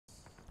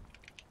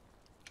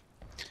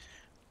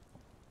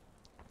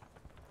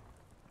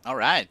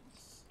Alright,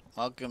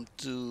 welcome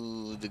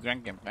to the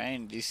Grand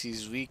Campaign. This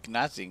is week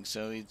nothing,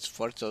 so it's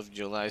 4th of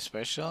July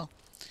special.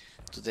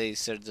 Today is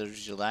 3rd of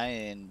July,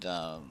 and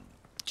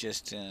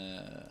just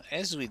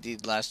as we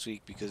did last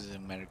week, because it's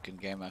an American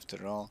game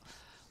after all,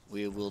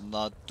 we will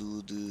not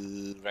do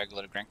the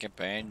regular Grand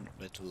Campaign,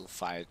 but we'll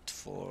fight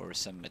for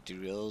some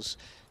materials.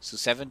 So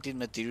 17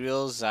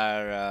 materials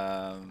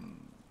are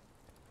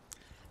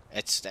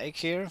at stake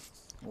here.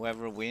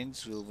 Whoever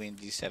wins will win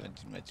these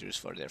 17 materials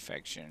for their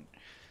faction.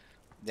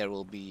 There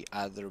will be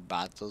other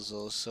battles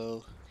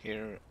also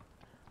here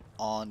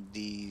on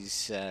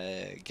this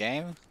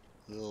game.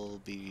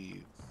 Will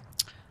be.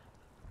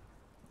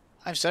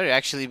 I'm sorry,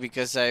 actually,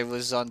 because I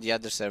was on the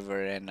other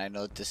server and I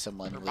noticed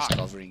someone was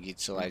covering it,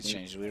 so I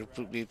changed. We'll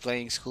be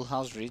playing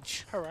Schoolhouse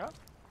Ridge.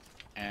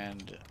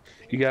 And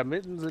you got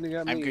mittens and you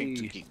got I'm me. going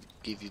to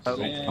give you the.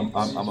 I'm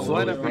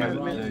line up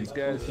behind mittens,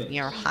 guys.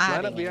 You're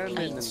hiding in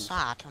plain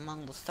sight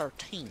among the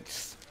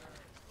 13th.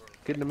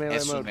 Get in the melee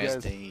As soon mode, as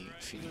guys. they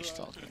finish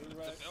talking.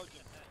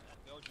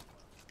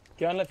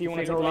 Gun, if you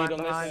want to take the lead on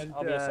this,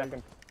 I'll be a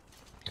second.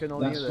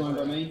 That's fine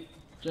by me.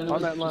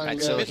 On that line,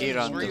 Right, so here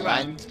on the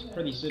right,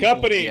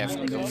 Company! we have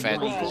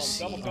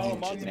Confederacy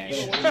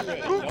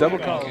International. double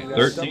call,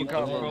 guys. 13.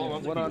 Double call.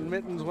 One on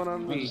mittens, one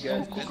on me,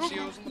 guys.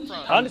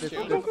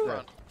 Understood.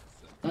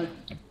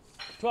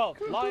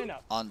 12, line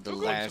up. On the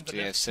left, we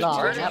have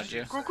Central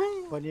Georgia.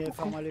 Poignée,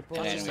 forme à l'épaule.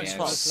 And then we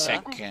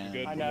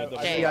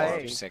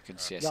have second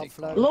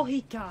CSA.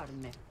 Lohi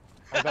carne.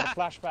 I've got a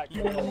flashback.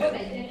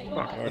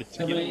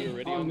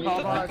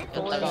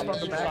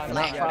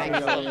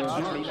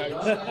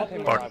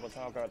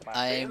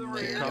 I'm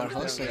your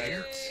host,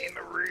 Agent.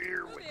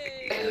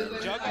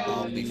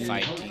 I'll be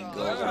fighting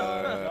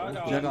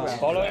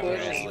over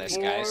restless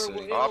guys,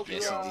 so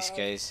yes, in this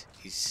case,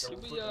 he's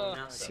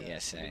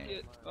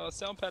CSA.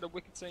 Sound pad of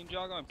Wicked St.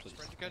 Jargon, please.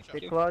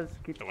 Keep close,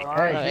 keep close.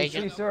 Hey,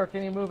 Hey, sir,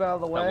 can you move out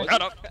of the way?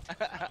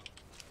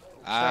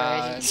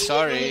 I'm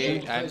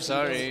sorry, I'm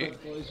sorry.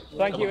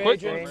 Thank you,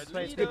 Agent.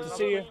 It's good to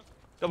see you.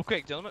 Double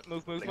quick, gentlemen.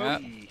 Move. Yeah.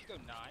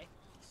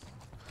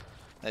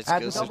 Let's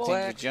go something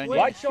with Johnny.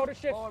 Right shoulder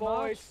shift,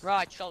 boys.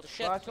 Right shoulder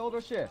shift. Right shoulder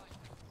shift.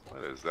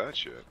 What is that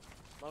shit?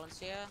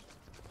 Valencia.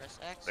 Press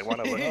X. They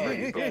want to look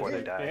pretty before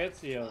they die.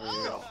 Valencia,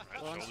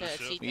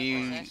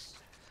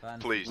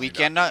 Please. We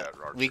do not do cannot that,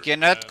 Roger. we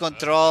cannot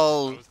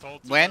control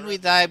when we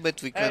die, but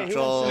we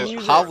control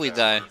how we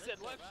die.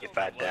 If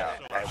I die,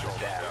 I will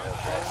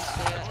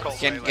die. We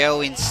can go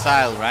in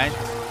style, right?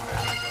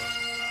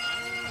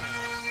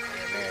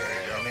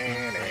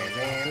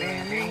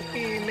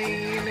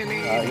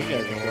 You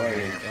guys are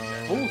right.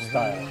 Full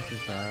style.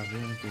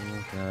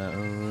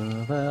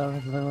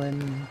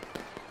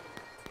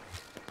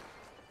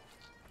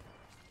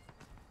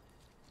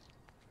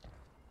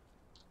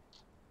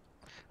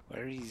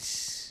 Where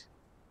is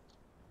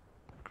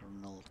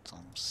Colonel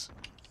Thompson?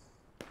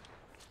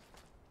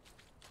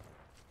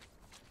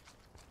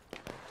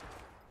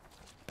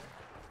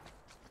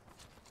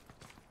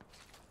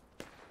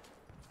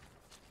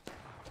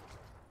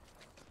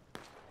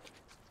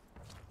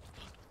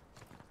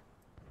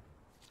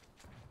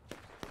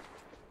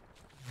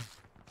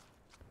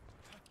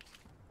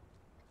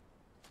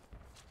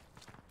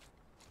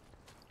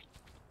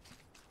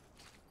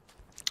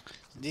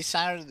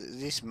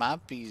 This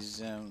map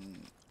is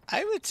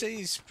I would say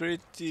it's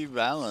pretty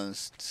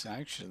balanced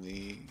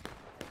actually.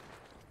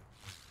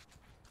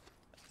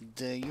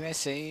 The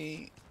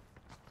USA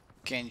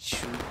can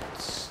shoot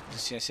the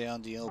CSA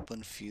on the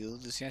open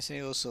field. The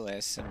CSA also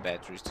has some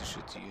batteries to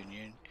shoot the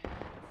Union.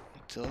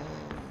 It all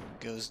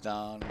goes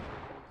down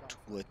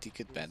to a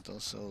ticket battle,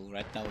 so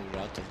right now we're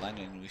out of line,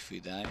 and if we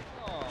die,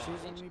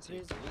 Choosing me,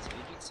 please.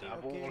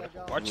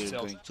 Watch we're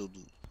yourselves. going to do.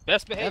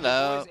 Best behavior,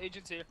 Hello. boys.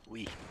 Agents here.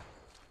 We.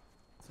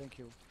 Thank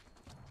you.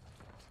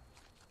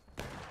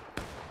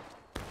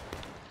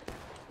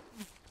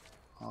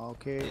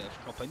 Okay.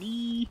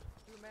 Company.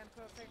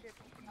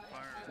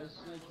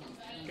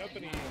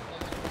 Company.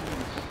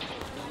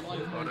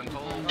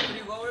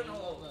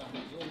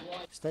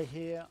 Stay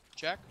here.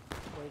 Check.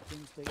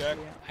 Waiting, stay Check.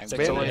 here. I'm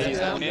Bandits going is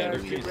to down, do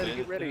guys. it.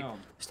 Get ready.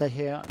 Stay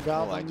here.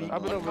 Garde Oh, I on me. don't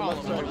Up and over,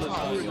 left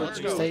side. Let's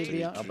go. Stay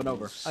bien. Up and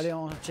over. Allez,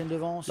 on tient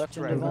devant, Left,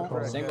 tient right, devant. left,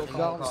 right. Single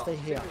Garde, stay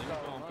here.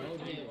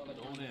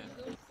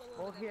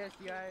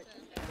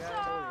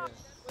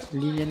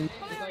 Ligne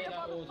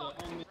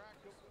ennemie.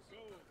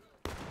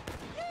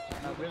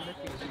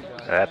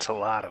 That's a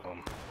lot of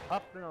them.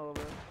 Up and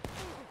over.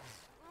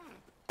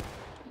 Go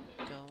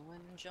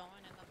and join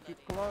in the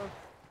Keep close.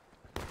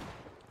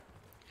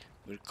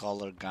 We're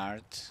color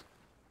guard.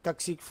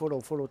 Tactique,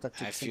 follow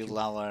tactique. I thank feel you.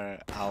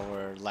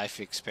 our life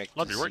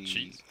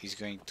expectancy is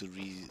going to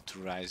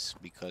rise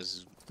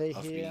because Stay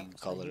of here. being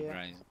color Stay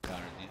here.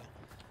 guard. Yeah.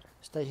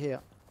 Stay here.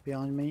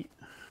 Behind me.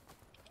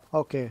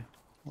 Okay.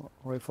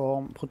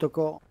 Reform.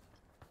 Protocol.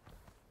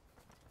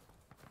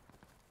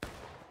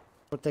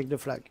 Protect the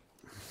flag.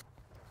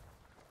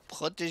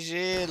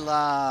 Protégez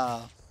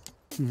la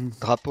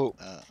Drapeau.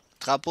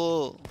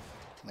 drapeau.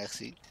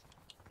 Merci.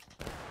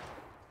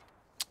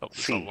 Oh,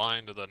 there's a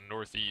line to the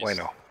northeast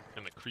Bueno.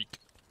 in the creek.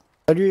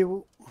 Salut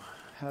vous.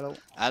 Hello.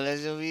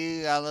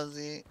 Allez-y,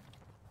 allez-y.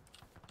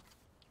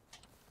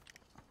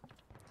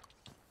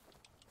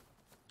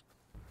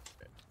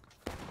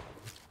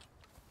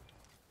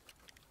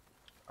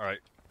 Alright.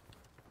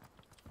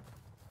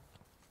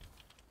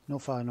 No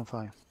fire, no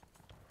fire.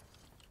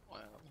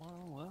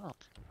 Well.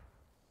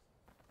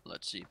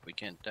 Let's see if we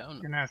can't down.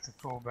 You're gonna have to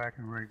fall back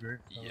and regroup.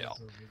 Yeah.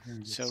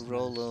 So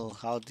Rolo,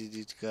 how did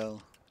it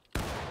go?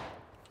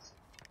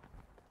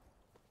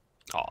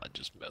 Oh, I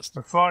just missed.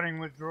 We're fighting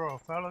withdrawal,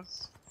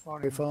 fellas.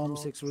 Fighting Reform,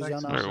 withdrawal. 6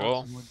 Louisiana. Very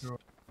well. Withdrawal.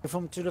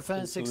 Reform to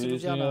defense, 6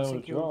 Louisiana.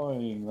 Thank you.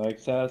 Withdrawing, like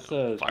Sass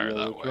says, Fire we are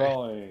that way.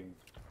 withdrawing.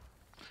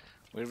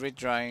 We're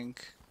withdrawing.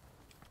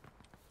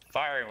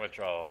 Firing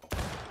withdrawal.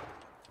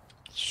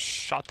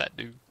 Shot that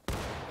dude.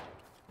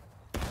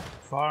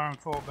 Fire and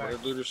fall back.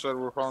 The leader said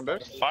we're falling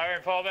back. Fire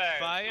and fall back.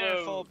 Fire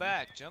and fall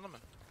back, gentlemen.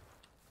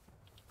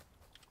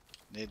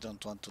 They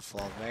don't want to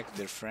fall back,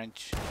 they're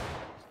French.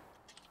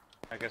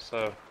 I guess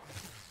so.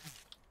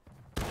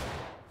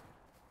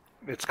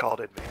 It's called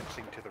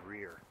advancing to the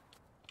rear.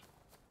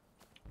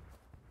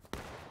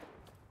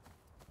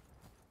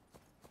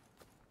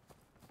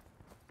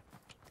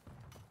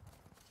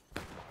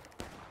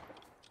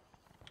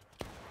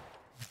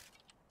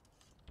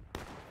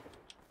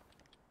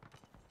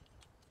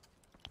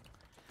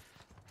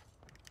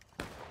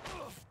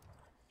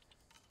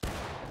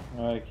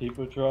 Alright, keep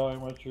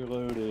withdrawing once you're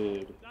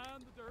loaded.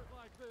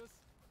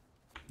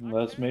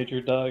 Unless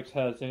Major Duggs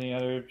has any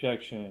other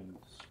objections.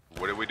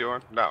 What are we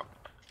doing? No.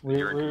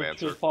 You're in We're command,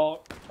 just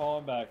sir.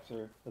 falling back,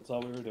 sir. That's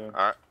all we were doing.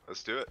 Alright,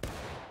 let's do it.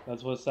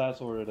 That's what SAS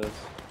ordered us.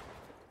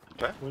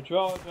 Okay.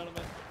 Withdraw,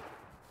 gentlemen.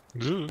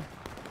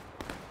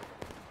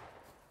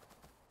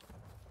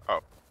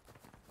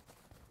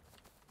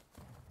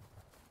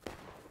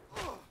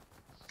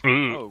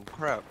 Oh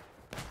crap.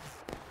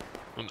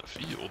 On the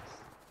field.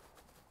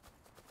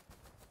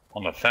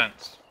 On the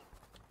fence.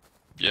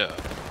 Yeah.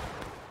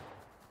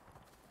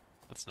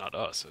 That's not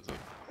us, is it?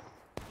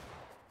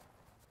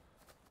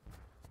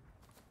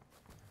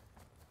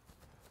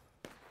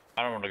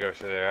 I don't want to go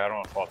through there. I don't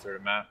want to fall through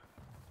the map.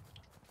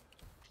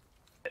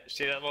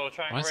 See that little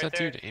triangle Why is right that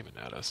there? dude aiming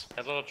at us?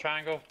 That little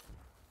triangle?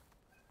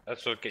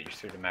 That's what get you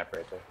through the map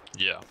right there.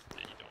 Yeah. Yeah,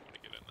 you don't want to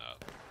get in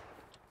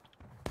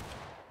that.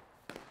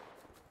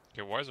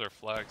 Okay, why is our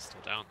flag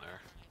still down there?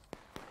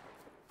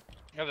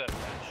 Have that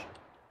French.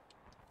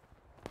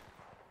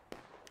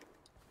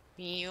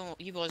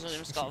 You boys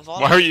just got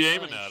Why are you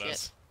aiming Holy at shit.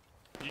 us?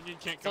 Union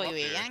can't Thought come you up were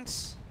here.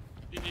 Yanks.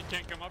 Union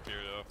can't come up here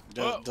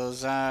though.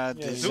 Those are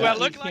Yeah, these Do I are-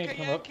 look you like can't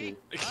a come up Yankee?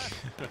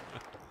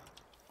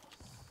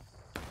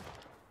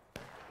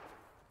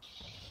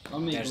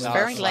 there's It's our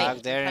very flag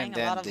late. there, Playing and a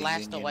then lot of the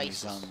Last Union is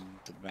Oasis. on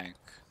the back.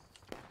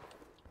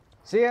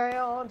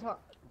 CIL on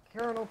top.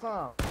 Colonel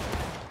Tom.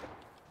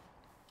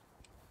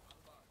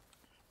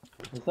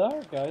 Is that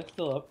our guy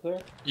still up there?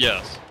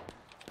 Yes.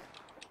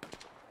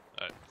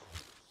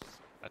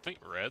 I think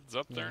red's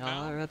up there We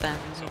now. are a band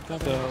of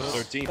brothers.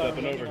 13th up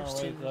and over. Up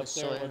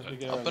there once we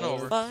get Up our and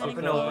over. load. Fighting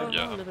and over. for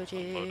Yeah,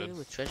 liberty loaded.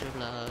 with treasure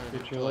blood.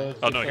 Get your loads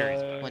Oh, no, here he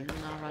is. aside. When our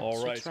rights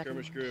All are right,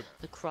 threatened, skirmish group.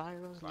 the cry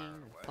rose near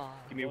and far.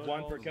 Give me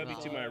one per cubby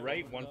to my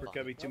right, one per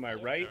cubby to my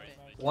right.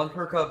 One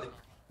per cubby.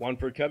 One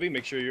per cubby,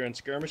 make sure you're in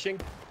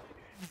skirmishing.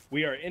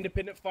 We are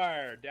independent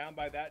fire down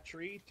by that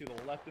tree to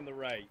the left and the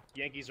right.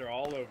 Yankees are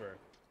all over.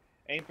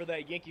 Aim for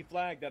that Yankee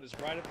flag that is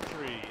right at the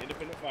tree.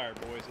 Independent fire,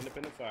 boys,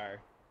 independent fire.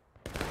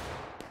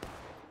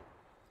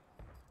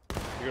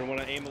 You're going to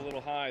want to aim a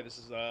little high. This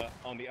is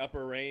on the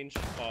upper range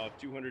of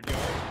 200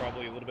 yards,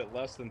 probably a little bit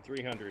less than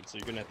 300. So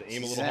you're going to have to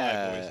aim a little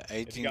high,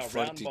 boys. If you got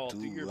round ball, do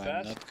 1842. your I'm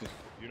best. not good.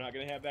 You're not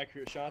going to have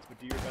accurate shots, but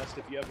do your best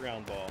if you have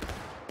round ball.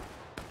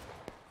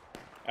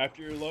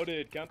 After you're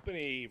loaded,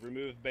 company,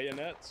 remove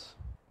bayonets.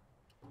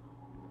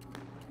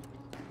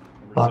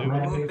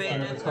 Move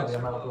bayonets.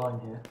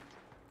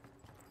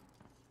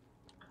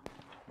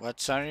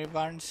 What, sorry,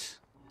 Barnes?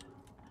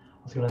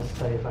 I was going to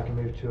say if I can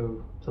move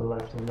to the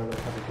left and another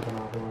cubby to come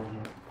out of the line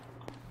here.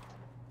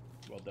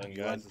 Well done, You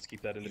guys. want- Let's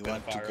keep that You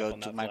independent want to fire go up on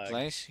to that my flag.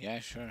 place? Yeah,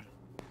 sure.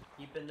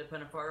 Keep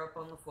independent fire up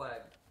on the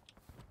flag.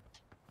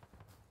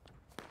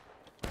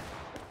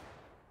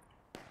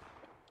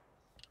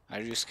 Are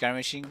you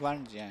skirmishing,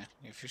 Barnes? Yeah.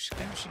 If you're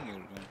skirmishing, you're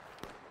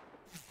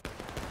good.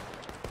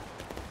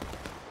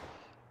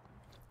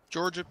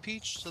 Georgia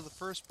Peach to the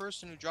first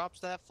person who drops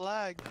that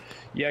flag.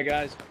 Yeah,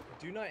 guys,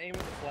 do not aim at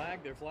the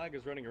flag. Their flag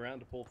is running around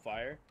to pull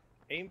fire.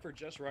 Aim for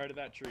just right of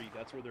that tree.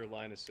 That's where their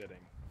line is sitting.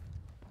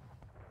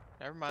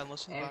 Never mind,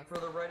 listen Aim back. for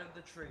the right of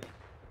the tree.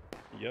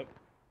 Yep.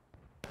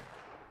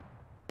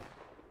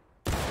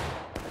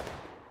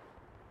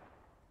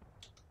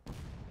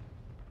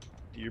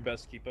 Do your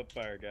best to keep up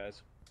fire,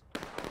 guys.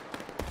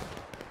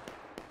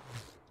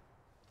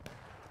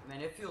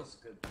 Man, it feels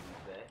good to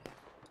be back.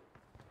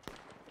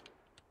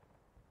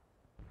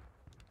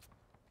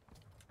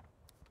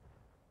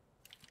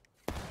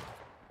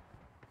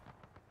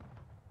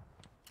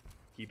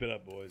 Keep it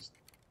up, boys.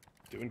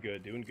 Doing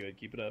good, doing good.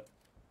 Keep it up.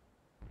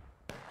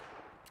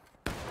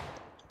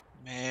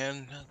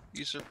 Man,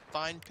 these are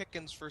fine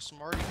pickings for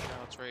some arty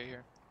shots right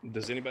here.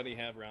 Does anybody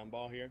have round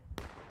ball here?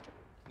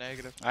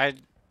 Negative. I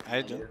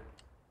do.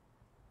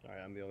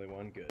 Alright, I'm the only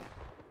one. Good.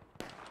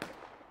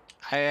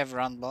 I have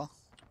round ball.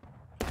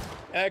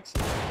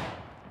 Excellent.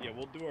 Yeah,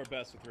 we'll do our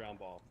best with round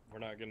ball. We're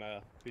not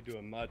gonna be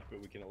doing much, but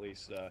we can at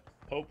least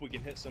hope we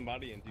can hit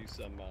somebody and do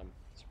some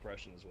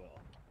suppression as well.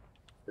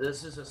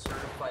 This is a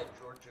certified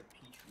Georgia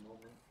Peach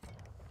moment.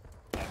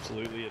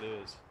 Absolutely, it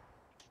is.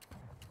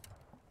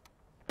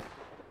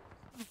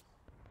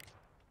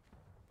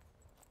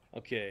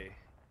 Okay.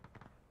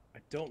 I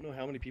don't know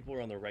how many people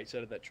are on the right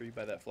side of that tree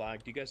by that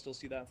flag. Do you guys still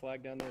see that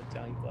flag down there,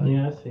 Italian flag?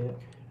 Yeah, I see it.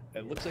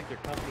 It looks like their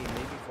company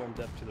may be formed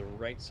up to the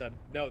right side.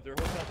 No, their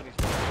whole company's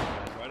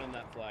formed up, right on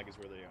that flag is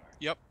where they are.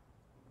 Yep.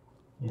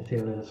 You see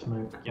a little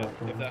smoke. Yep.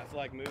 If that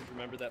flag moves,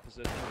 remember that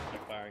position and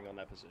keep firing on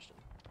that position.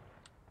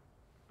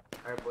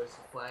 Alright, boys,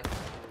 the flag is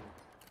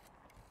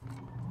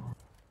moved.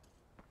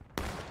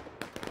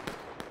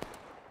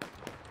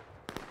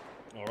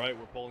 Alright,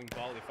 we're pulling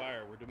volley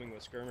fire. We're doing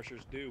what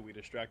skirmishers do. We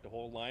distract the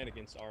whole line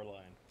against our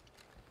line.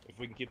 If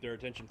we can keep their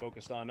attention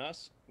focused on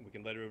us, we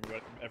can let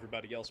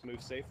everybody else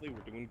move safely. We're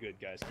doing good,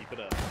 guys. Keep it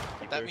up.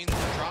 That means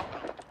we're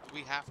dropping.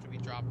 We have to be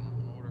dropping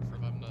in order for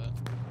them to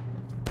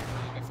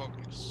really be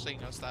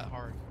focusing us that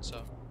hard.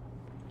 So.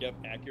 Yep,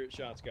 accurate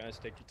shots, guys.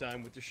 Take your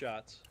time with your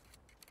shots.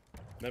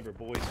 Remember,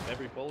 boys,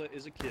 every bullet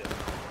is a kill.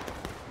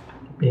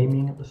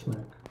 Aiming at the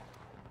smoke.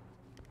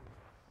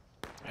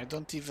 I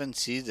don't even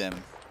see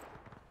them.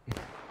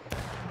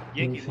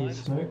 Yankee line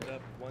is moved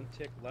up one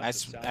tick left of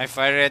south. I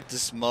fire at the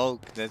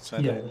smoke, that's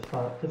what Yeah,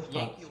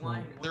 Yankee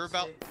line. They're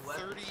about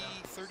 30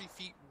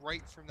 feet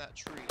right from that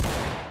tree.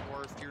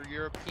 Or if you're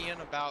European,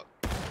 about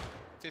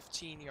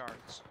 15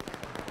 yards.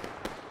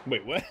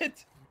 Wait,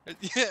 what?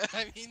 Yeah,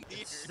 I mean,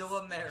 It's still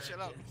American.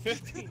 Shut up.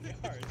 15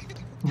 yards.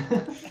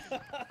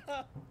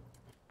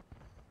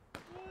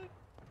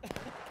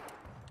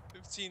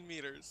 15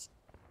 meters.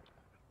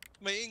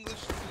 My English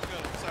is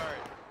good, sorry.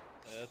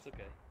 That's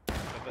okay.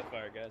 Cut that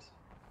fire, guys.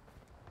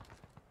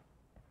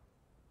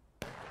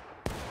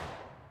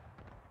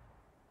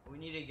 We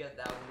need to get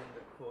that one in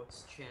the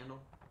quotes channel.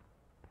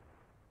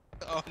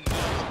 Oh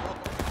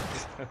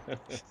no.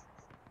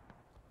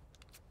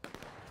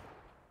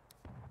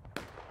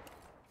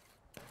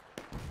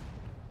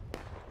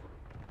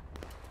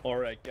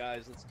 Alright,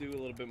 guys, let's do a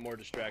little bit more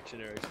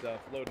distractionary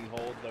stuff. Load and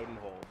hold, load and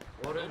hold.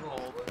 Load and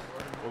hold.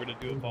 We're gonna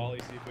do a volley,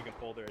 see if we can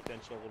pull their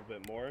attention a little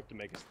bit more to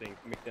make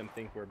them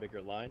think we're a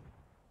bigger line.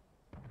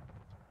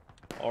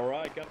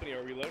 Alright, company,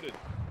 are we loaded?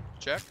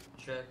 Check.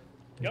 Check.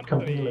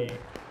 Company,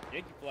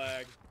 Yankee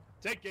flag,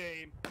 take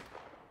aim.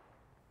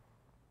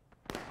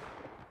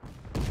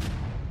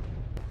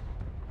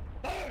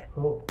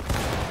 Oh,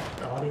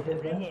 did Artie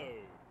hit there?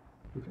 Reload.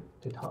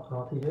 Did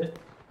Artie hit?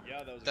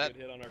 Yeah, that was a good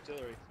hit on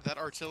artillery. That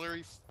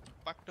artillery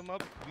fucked them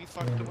up. We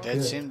fucked them up.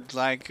 That seemed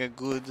like a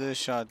good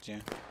shot, yeah.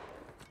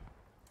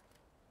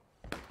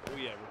 Oh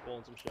yeah, we're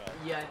pulling some shots.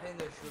 Yeah, I think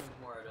they're shooting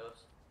more at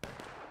us.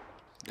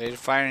 They're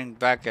firing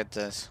back at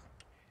us.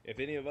 If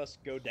any of us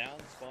go down,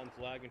 spawn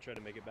flag and try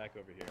to make it back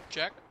over here.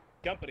 Check.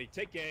 Company,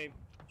 take aim.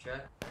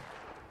 Check.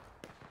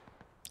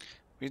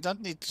 We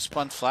don't need to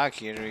spawn flag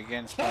here, we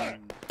can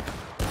spawn...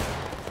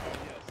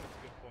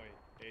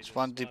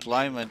 Spawn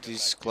deployment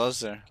is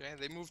closer. Okay,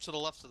 they moved to the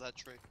left of that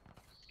tree.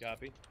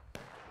 Copy.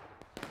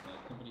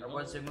 Or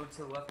once they move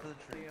to the left of the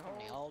tree.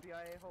 Hold.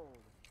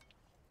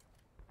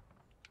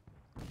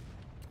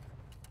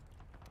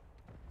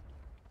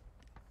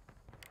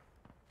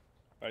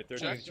 Alright,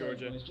 13th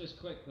Georgia. Boys, just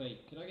quickly,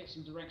 could I get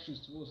some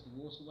directions towards the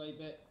waterway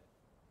bit?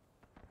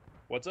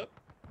 What's up?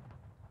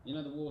 You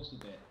know the water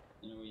bit?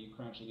 You know where you're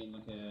crouching in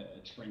like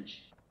a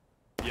trench?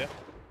 Yeah.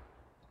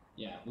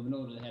 Yeah, with an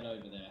order to head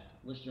over there.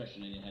 Which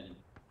direction are you heading?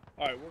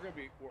 Alright,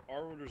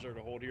 our orders are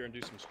to hold here and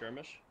do some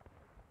skirmish.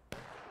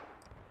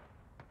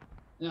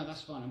 No,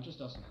 that's fine, I'm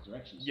just asking for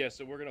directions. Yeah,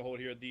 so we're gonna hold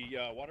here. The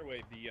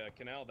waterway, the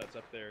canal that's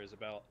up there is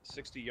about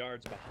 60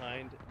 yards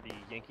behind the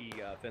Yankee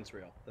fence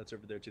rail. That's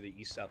over there to the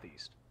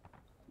east-southeast.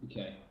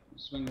 Okay,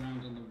 swing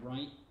around on the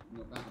right,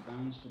 not out of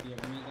bounds, should be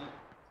able to make that.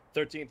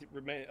 13th,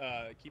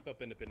 keep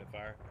up independent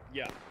fire.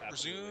 Yeah,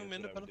 absolutely. Resume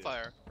independent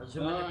fire.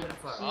 Resume independent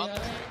fire.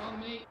 On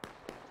me.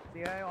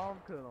 CIA on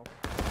Colonel.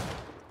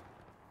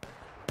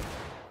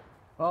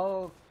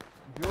 Oh,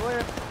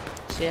 Julius.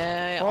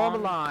 CIA Form a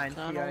on line.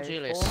 Colonel CIA,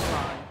 Julius. form a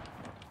line.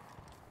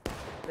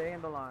 Stay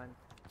in the line.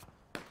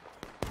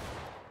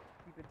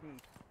 Keep it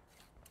deep.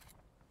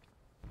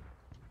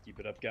 Keep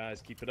it up,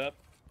 guys. Keep it up.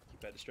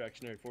 Keep that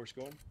distractionary force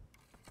going.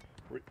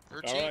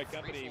 13th, Alright,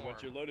 company, reform.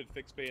 once you're loaded,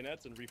 fix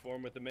bayonets and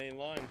reform with the main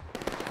line.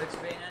 Fix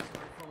bayonets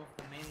and reform with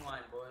the main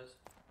line, boys.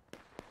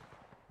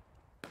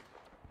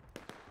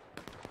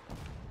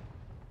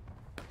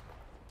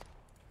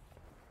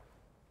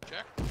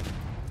 Check.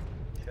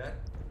 Check.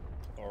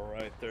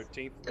 Alright,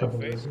 13th, Cover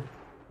left face. those.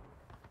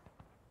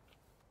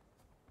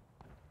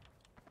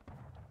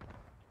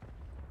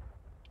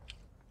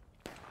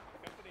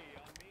 Company,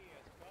 on me,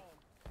 as calm.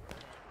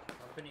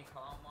 Company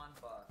calm on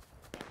bot.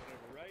 Moving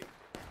over right.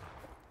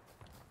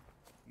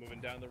 Moving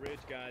down the ridge,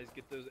 guys.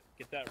 Get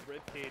that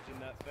rib cage in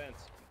that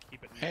fence.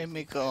 Keep it nice Hey, and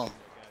Miko. tight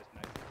there, guys.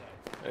 Nice and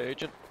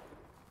Agent.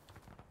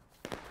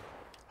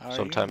 How are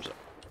Sometimes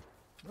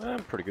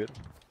I'm pretty good.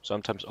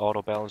 Sometimes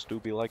auto balance do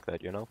be like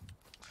that, you know.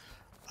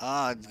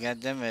 Oh,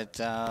 god damn it.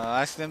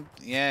 Ask them.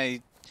 Yeah,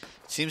 it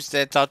seems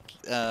that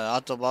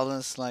auto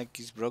balance like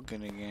is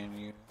broken again.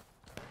 You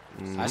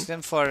ask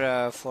them for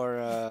a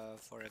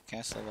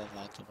cancel of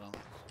auto balance.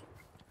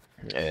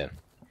 Yeah.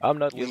 I'm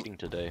not You- leading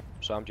today,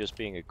 so I'm just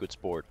being a good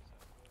sport.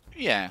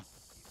 Yeah.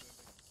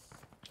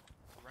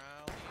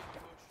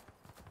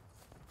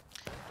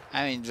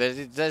 I mean, but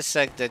it does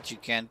suck that you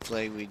can't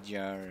play with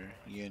your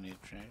unit,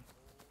 right?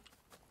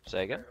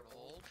 Say again?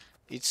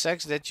 It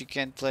sucks that you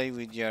can't play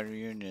with your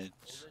unit.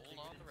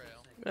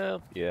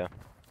 Well, yeah.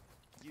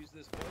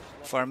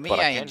 For me, But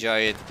I I can- enjoy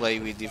it, play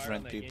with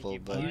different people,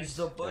 but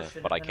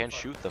But I can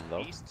shoot them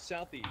though. East,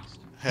 southeast.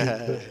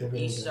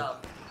 East,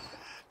 south.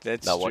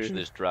 That's now true. watch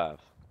this drive.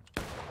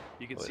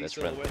 You can Oh, see that's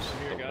silhouettes friendly. from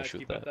here, Don't wanna guys. shoot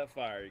Keep up that. that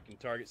fire. You can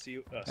target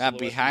silhouettes from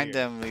Behind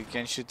here. them, we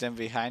can shoot them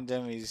behind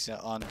them. Is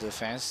on the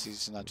fence.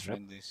 It's not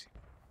friendly.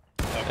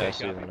 Okay, I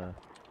see copy. them now.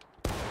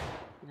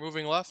 We're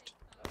moving left.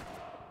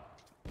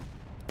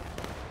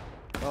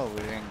 Oh,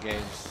 we're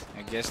engaged.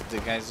 I guess the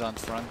guys on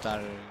front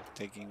are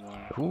taking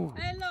one. Ooh.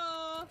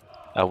 Hello.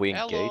 Are we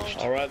Hello. engaged?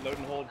 All right, load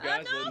and hold,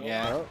 guys. Load and hold.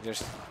 Yeah,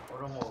 just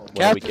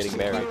When are we getting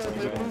married?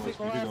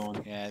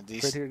 yeah.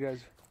 This Right here,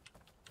 guys.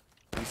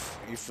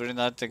 if we're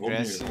not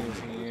aggressive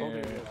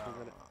here,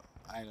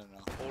 I don't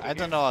know. I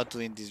don't know how to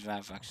win this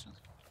map actually.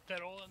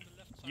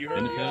 You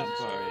heard the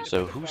officer.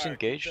 So who's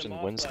engaged and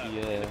when's the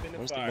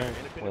marriage?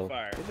 Well,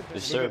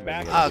 the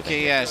ceremony. Ah,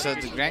 okay, yeah. So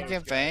the grand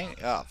campaign.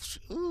 Oh,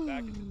 ooh.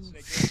 I mean,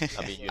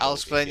 you I'll know,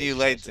 explain you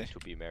engaged later. To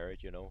be married,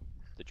 you know,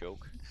 the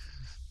joke.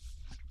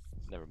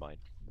 Never mind.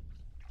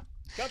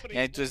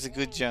 Yeah, it was a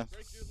good jump.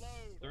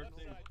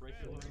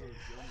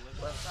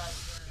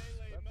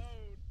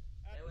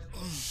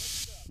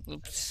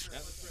 Oops.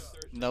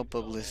 No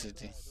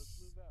publicity.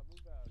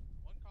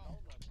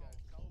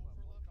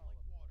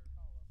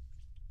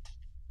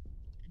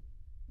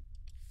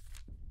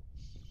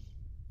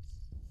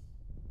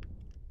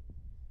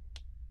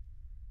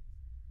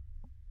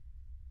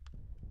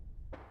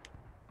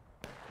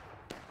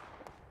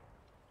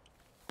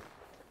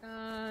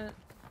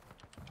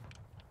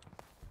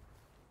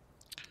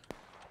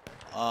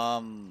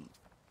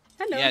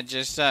 Hello. Yeah,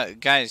 just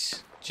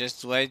guys,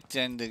 just wait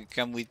and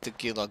come with the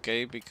kill,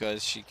 okay?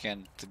 Because she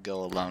can't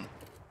go alone.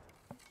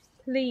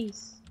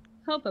 Please,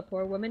 help a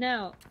poor woman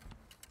out.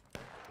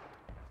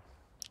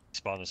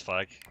 Spawn this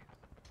flag.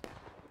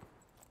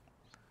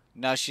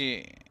 Now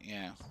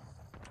yeah.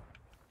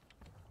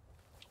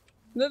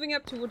 Moving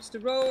up towards the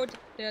road.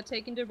 They are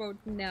taking the road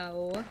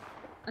now.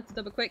 That's a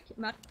double quick,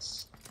 Matt.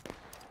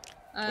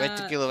 Wait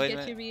to kill, wait a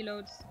Get your minute.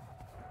 reloads.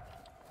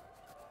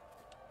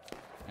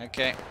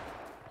 Okay.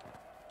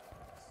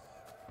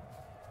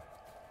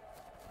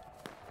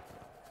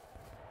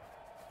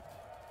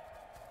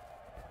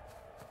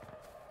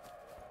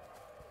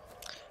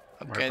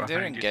 Okay,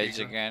 they're engaged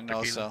again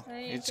also.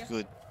 Thank It's you.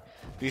 good.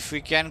 If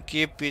we can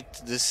keep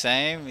it the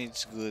same,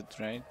 it's good,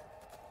 right?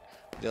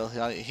 They'll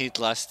hit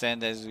last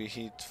stand as we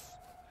hit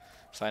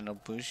final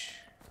push.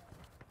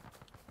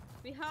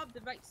 We have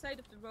the right side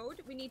of the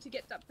road. We need to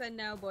get up there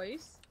now,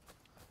 boys.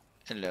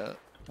 Hello.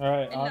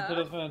 Alright, Hello. onto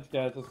the fence,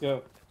 guys. Let's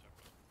go.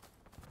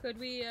 Could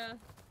we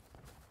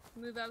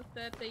move out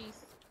there,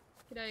 please?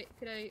 Could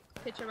I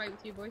hitch a ride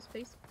with you, boys,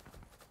 please?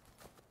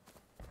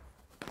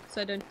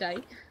 So I don't die.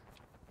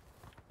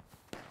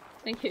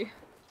 Thank you.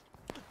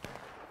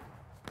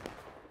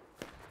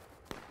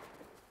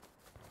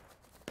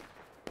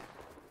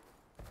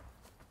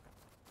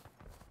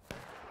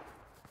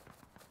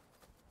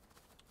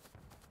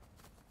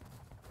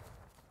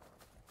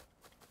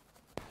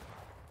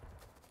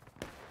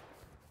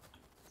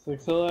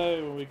 Six LA,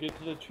 when we get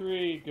to the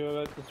tree,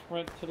 go at the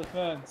sprint to the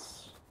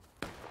fence.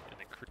 And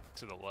then creep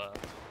to the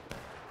left.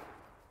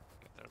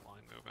 Get their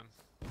line moving.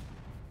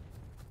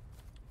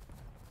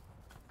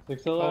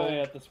 6 LA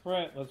at the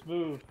sprint, let's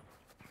move.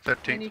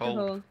 15th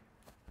hold.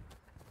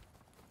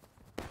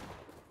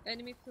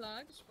 Enemy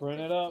flags.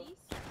 Sprint it up.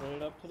 Sprint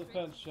it up to the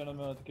fence,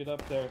 gentlemen. Let's get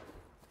up there.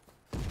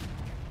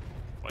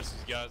 Watch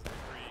these guys in the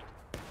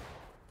creek.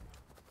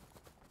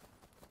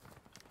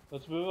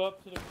 Let's move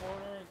up to the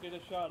corner and get a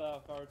shot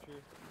off, Archer.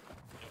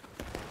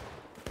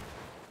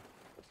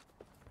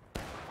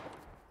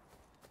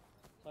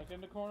 Tuck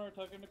in the corner,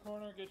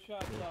 get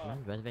shots off.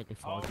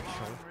 Hold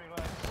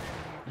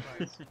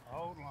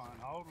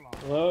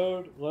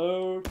on.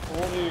 Load,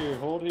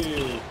 hold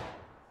here.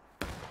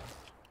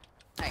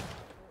 Hey,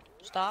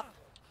 stop.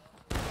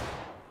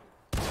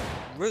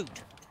 Rude.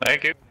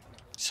 Thank you.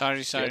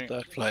 Sorry. Get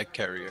that flag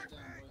carrier.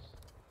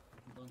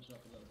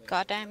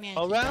 Goddamn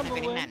Yankees don't have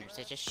any manners.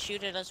 They just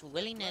shoot at us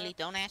willy-nilly,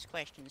 don't ask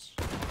questions.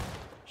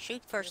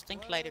 Shoot first,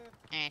 think later.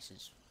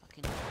 Asses.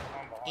 Fucking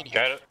idiots.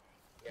 Got it.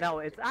 No,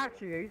 it's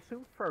actually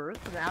shoot first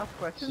and ask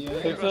questions.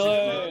 6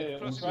 LA,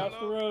 across the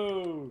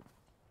road.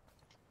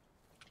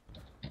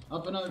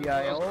 Up and over.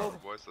 Yeah,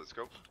 Boys, let's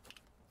go.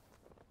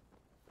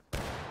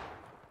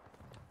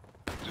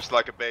 Just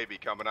like a baby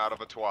coming out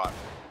of a twat.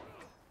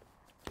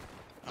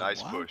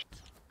 Nice push.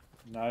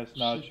 Nice,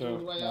 Shift all the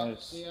Nacho. way up,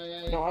 Nice.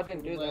 CIA. No, I all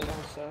didn't the do way that. up. That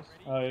was sus.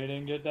 Oh, you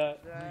didn't get that?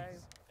 Yeah.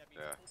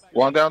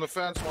 One down the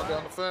fence, one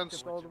down the fence.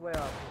 Just all the way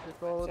up.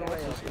 Just all the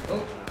way up.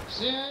 Oh,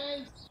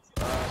 CIA!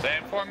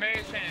 Same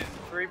formation.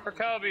 3 for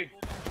Kobe.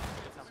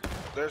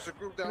 There's a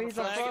group down the Please,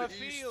 fence I'm to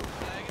the east.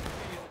 Flag in the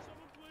field.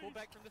 Pull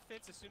back from the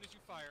fence as soon as you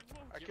fire.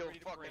 I Get killed ready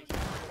to fucking break.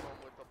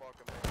 with the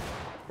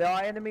bucket. There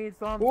are enemies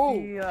on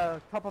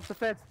the top of the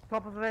fence.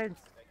 Top of the fence.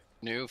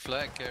 New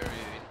flag carrier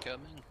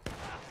incoming.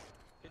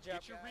 Good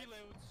job, Get your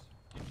reloads.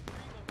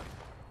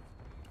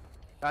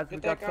 Guys, we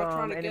got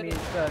some enemies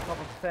top of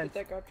the fence.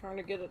 That guy trying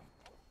to get it.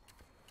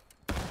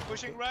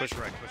 Pushing right. Push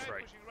right, push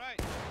right. Pushing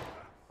right.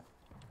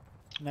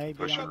 Maybe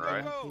Pushing I'm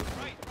right. Go.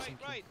 please,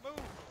 Right.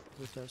 Move.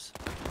 with us.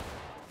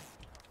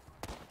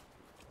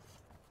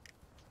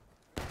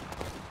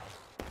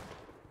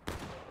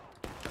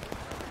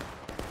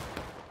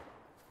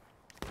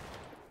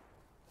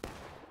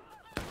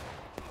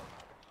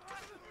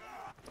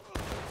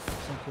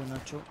 Thank you,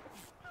 Nacho.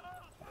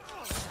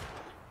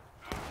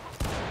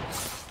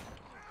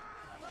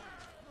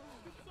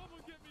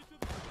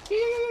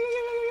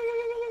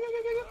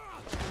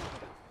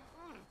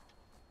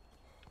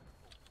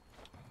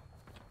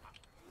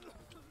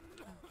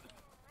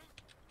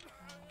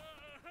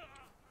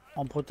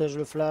 On protège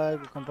le flag,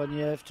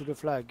 compagnie F to the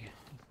flag.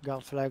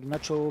 Guard flag,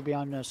 Nacho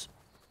behind us.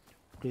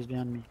 Please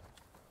behind me.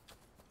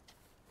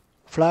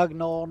 Flag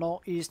nord,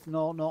 nord-est,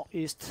 nord,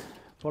 nord-est.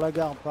 Pour la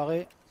garde,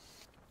 paré.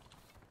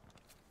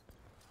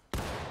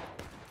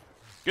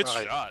 Good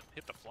shot.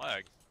 Hit the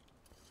flag.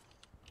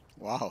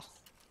 Wow.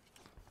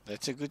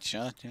 That's a good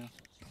shot, yeah.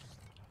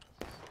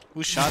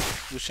 Who shot?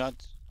 Who shot?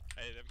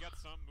 Hey, they've got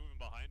some moving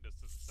behind us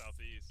to the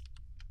southeast.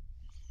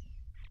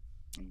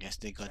 I guess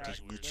they got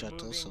a good They're shot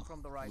moving also.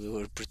 from the right. We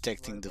were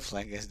protecting the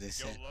flag as they Go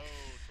said. low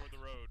toward the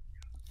road.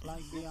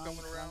 Flag behind, coming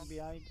flag around.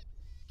 behind.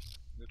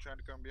 They're trying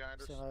to come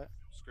behind us. C'est vrai.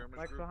 Skirmish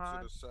Flag group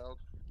behind. to the south.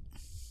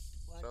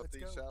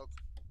 Southeast, south.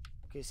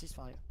 Ok,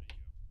 ceasefire.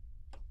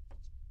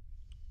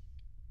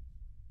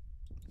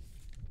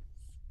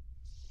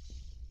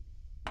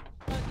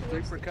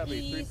 Three for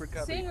Cubby, 3 for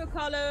Cubby. Single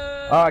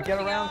color. Get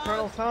around,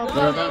 Colonel Tom.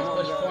 We're about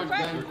to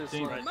push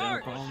point again.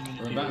 March.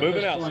 We're about to Moving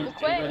push out. point.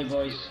 Get ready,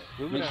 boys.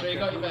 Make sure you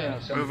got your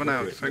bags. Moving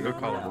out, single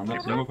column.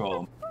 Keep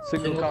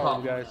Single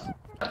column, guys.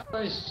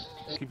 Boys,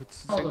 Keep it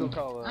single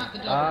column. at the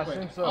door quick.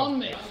 think so. On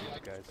me.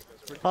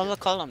 Follow the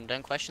column,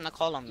 don't question the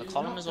column. The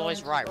column is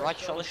always right. Right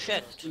shoulder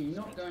shift. You're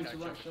not going to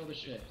right shoulder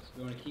shift.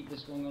 We want to keep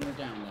this one on the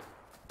down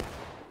there.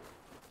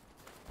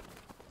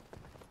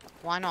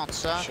 Why not,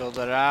 sir?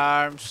 Shoulder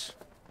arms.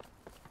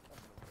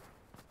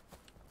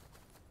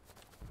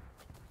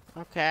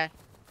 Okay.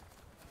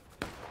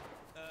 We've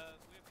got an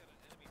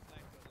enemy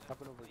flag to the left. Up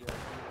and over here.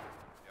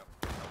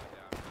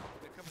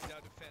 They're coming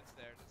down defense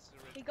there. This is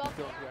the He got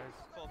me.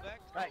 Fall back.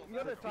 Right, you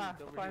got it,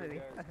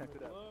 finally.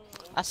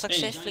 I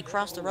successfully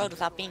crossed the road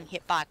without being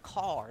hit by a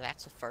car.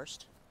 That's a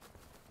first.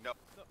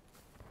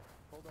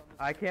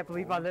 I can't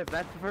believe I lived.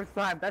 That's the first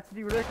time. That's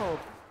the record.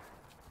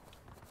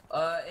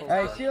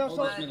 Hey, see us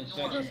up. Just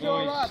to the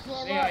right,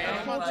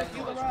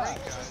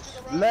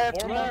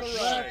 Left,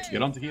 Right.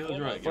 Get on tequila's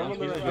right. Get on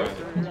tequila's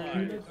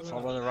right.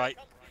 Fall on the right.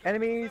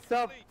 Enemy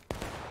south.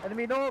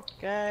 Enemy north.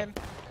 Game.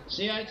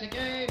 CI to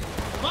game.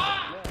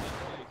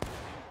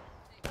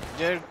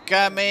 They're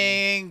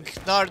coming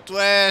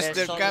northwest. There's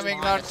They're some coming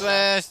behind us,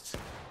 northwest.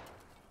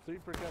 3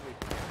 for Cubby.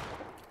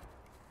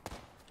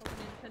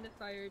 Independent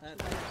fire.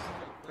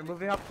 They're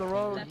moving up the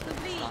road. Left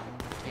of me.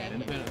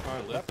 Independent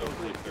fire left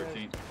over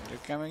 13. They're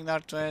coming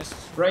northwest.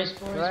 Brace,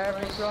 boys. Left,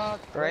 Brace. cross.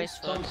 Brace.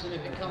 Thompson,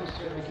 if it comes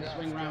to it, we can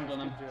swing round on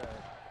them.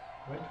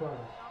 Which one?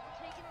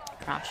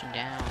 Crouching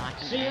down. I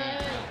can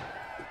CA!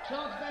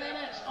 Charge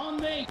bayonets on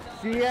me!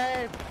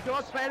 CA.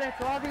 Charge bayonets.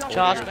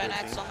 charge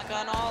bayonets on the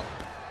gun all.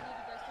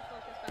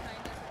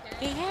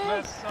 I need you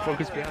guys to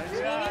focus behind us,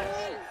 okay? He has. Focus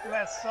behind you.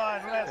 Left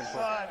side, left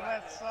side,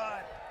 left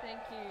side. Thank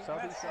you.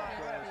 Southeast, Yes,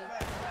 southwest.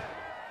 please.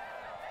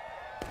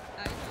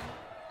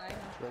 I know.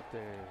 Right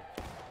there.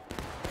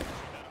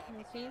 Can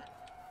you see?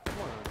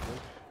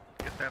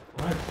 Get that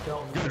Nice shot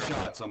on the Good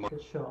flag. shot, someone.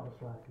 Good shot on the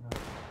flag.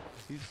 Nice.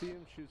 You see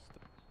him shoot.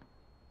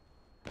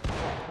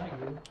 Thank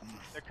you.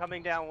 They're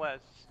coming down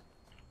west.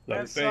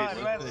 Left side,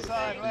 left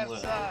side,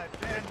 left side.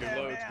 Check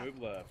your loads,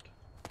 move left.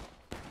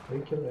 We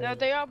killed it. There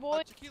they are,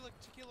 boys. Tequila,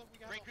 we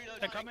got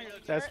They're coming.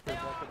 That's for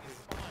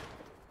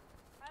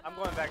I'm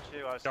going back to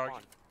Dark.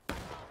 spawn.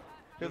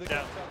 Down,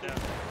 down,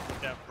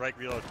 down. Break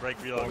reload,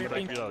 break reload,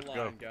 break reload.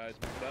 Go. Guys,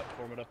 move it up,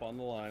 form it up on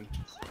the line.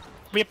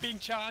 We're being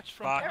charged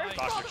from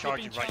Box, they're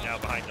charging right now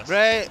behind us.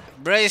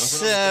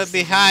 Brace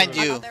behind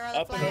you.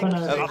 Up and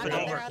Up and over. Up and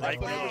over. over, right Up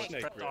and over, reload,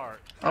 snake press grip. R.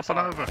 Up and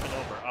over.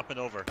 Up and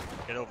over,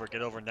 up and over.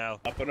 Get over now.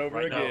 Up and over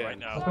Right again. now, right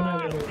now. Up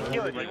and over.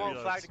 Tequila, do Right you want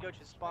reloads. flag to go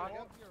to spawn?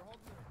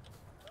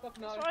 So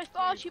I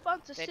thought she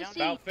wants us to see.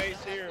 About face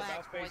here,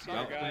 about face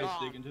here, guys.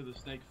 Sticking to the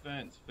snake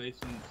fence,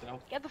 facing south.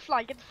 Get the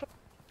flag, get the flag.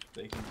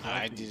 Facing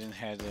I southeast. didn't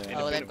have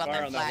Oh, the. they've got Fire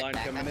their on that flag line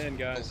back. coming That's in,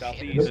 guys. bullshit.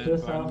 Southeast.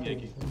 Just Fire south.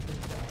 Yankee.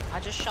 I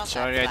just shot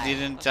Sorry, that I flag.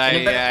 didn't.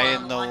 Okay. I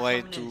had no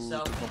way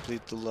to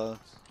complete the load.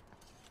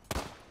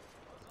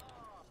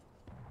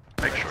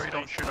 Make sure you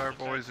don't shoot our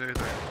boys either.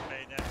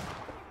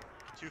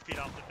 2 feet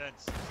off the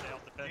fence. Stay off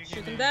the fence.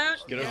 Shoot them down.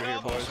 Get over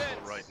here, boys.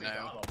 Right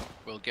now.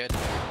 We'll get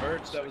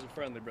Birds, that was a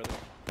friendly, brother.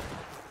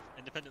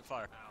 Independent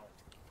fire.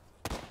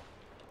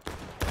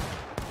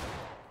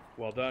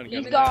 Well done.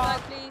 He's Good gone.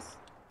 job. Please.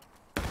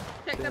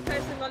 Check that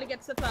person while he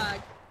gets the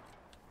flag.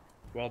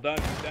 Well done.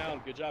 He's down.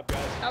 Good job,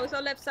 guys. How is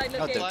our left side Oh,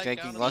 looking? they're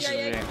taking losses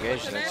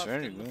re-engaged. That's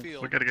very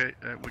good.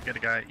 We get a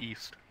guy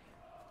east.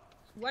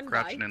 One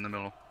Crouching guy. in the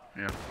middle.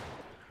 Yeah.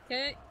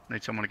 Okay.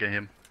 Need someone to get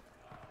him.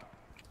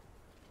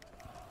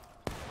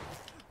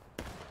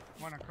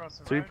 One across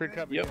the Super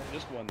road. Yep,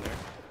 just one there.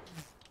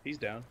 He's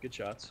down. Good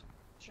shots.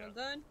 Well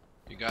done.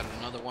 You got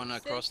another one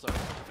across the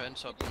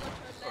fence up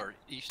or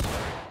east, sorry.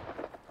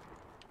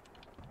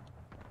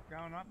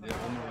 Going up. Yeah,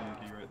 one more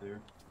monkey right there.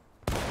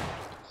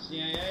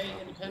 CIA,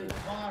 independent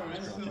fire,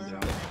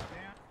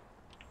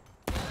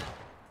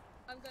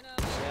 I'm gonna.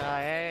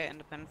 CIA,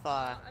 independent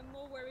fire. I'm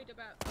more worried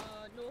about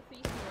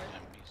northeast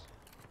north.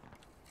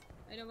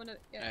 I don't want to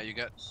get Yeah, you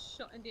got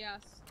shot in the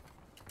ass.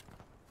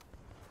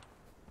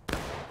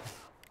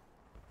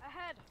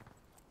 Ahead.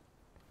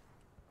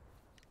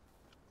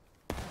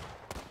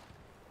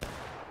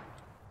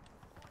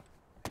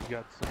 You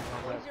got some on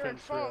that Boys are in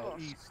fence front rail. of us.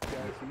 East,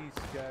 guys. East,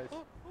 guys.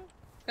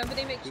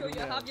 Somebody make sure you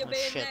down. have your Oh,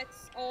 shit.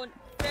 bayonets on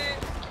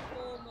first and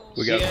foremost.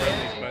 We got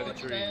friendlies by the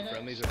tree.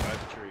 Friendlies are by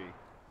the tree.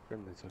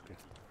 Friendlies, okay.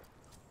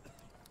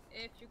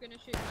 If you're gonna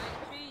shoot by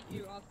the tree,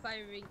 you are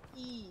firing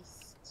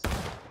east.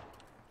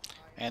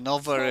 And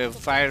over,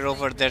 fire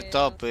over their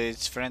top.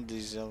 It's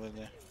friendlies over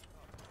there.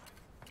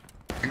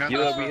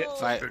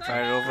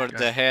 Fire over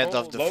the head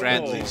of the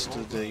friendlies to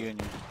the Union.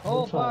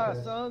 Hold fire,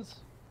 sons.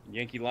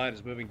 Yankee line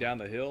is moving down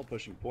the hill,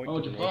 pushing point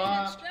to the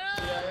northeast.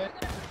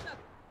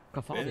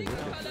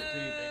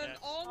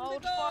 On the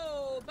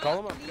go! Call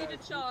 'em Back, up, lead a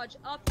guys. charge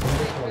up the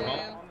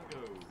rail.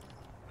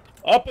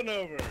 Up and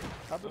over.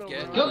 Up and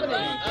over. Go,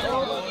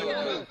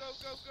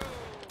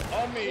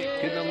 On me.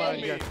 Get in the line,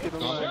 guys. Get in the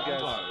line,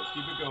 guys.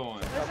 Keep it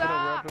going. Up and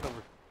over, up and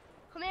over.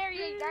 Come here,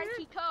 you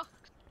Yankee cock.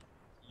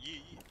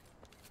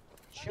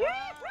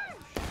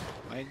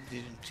 Why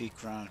didn't he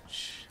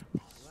crouch?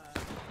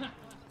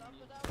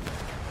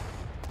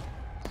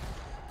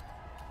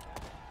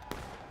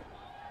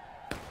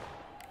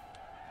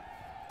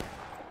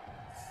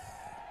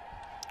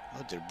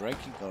 Oh, they're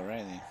breaking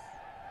already.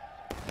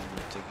 And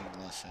we're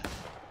taking losses.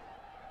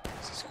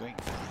 This is going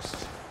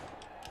fast.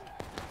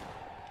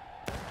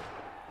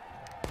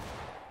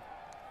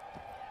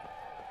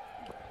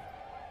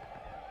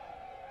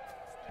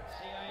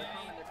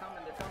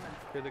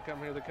 Here they come,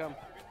 here they come.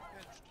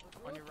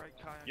 On your right,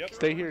 Kyle. Yep.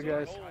 Stay here,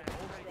 guys.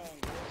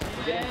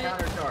 We're getting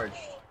countercharged.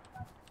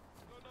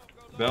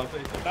 Bell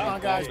face. Come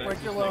on, guys,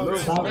 break your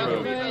loads. We're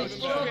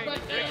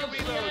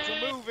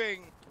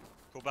moving.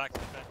 Go back to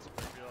the fence.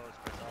 Break your loads,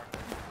 Chris R.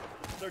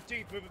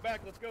 13th, move it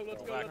back. Let's go.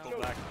 Let's go. Back, Let's go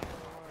go. back.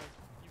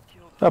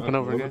 Up and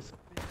over, guys.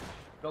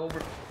 Go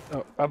over.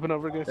 Oh, up and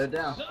over, guys. They're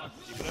down.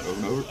 Keep it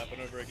up. Up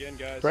and over again,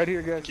 guys. Right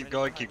here, guys. Keep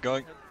going, keep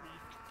going.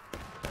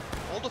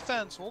 Hold the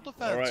fence, hold the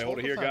fence. All right, hold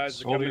it here, guys.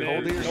 They're Hold coming it,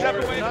 hold in. it here. North.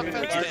 Step away, not North.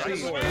 fence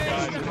North.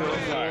 stand.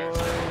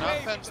 North. Not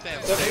fence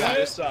stand. Stay Stay on back.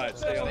 this side.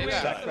 Stay on Stay this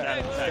back. side.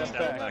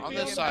 Step back. On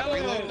this side,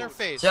 reload in their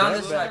face. Stay on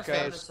this Reload in side. their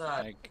Stay on this face.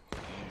 side.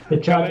 They're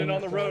Coming charging in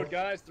on the us. road,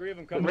 guys. 3 of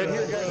them coming Right in.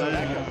 here, guys. on the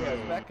Back road. up, guys.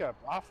 Back up.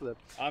 Off them.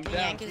 I'm The down.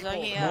 Yankees Keep are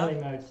holding. here. Rally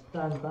mode,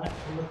 stand back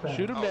from the fence.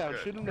 Shoot them down.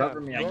 good. Shoot them Cover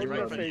down. me, Right I'm in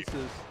their right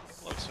faces.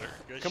 Closer.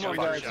 Good Come shot, on,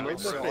 good guys. shot. Right in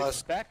their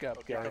face. Back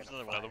up, guys.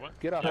 Comes another one.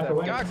 Get off Back that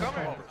away. fence. God,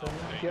 come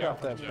here. Get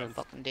off that fence.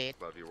 Fucking dead.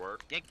 Love your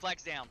work. Yank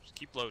flags down. Just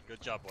keep loading. Good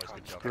job, boys.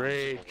 Good job.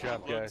 Great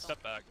job, Load, guys.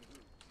 Step back.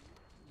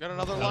 Got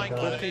another line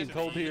coming in. 15th,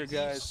 hold here,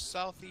 guys.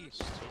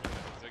 Southeast.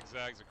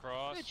 Zigzags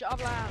across. Good job,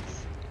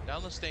 lads.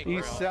 Down the stake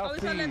East, rail. How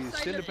is our left southeast.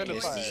 side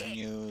Independent looking? This fire.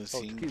 new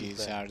thing excuse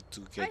is me. hard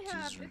to I get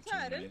have used it's to.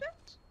 hard, Really. isn't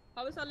it?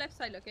 How is our left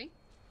side looking?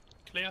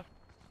 Clear.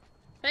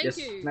 Thank Yes,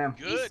 you. ma'am.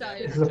 East Good.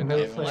 side. This is a I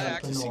middle haven't flag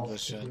shot to a single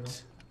north.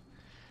 shot.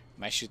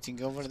 Am I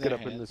shooting over Get their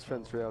up in head? this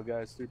fence rail,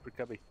 guys. Super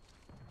cubby.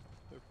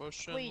 They're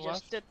pushing We left.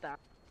 just did that.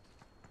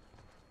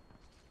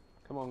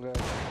 Come on, guys.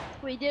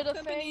 We did a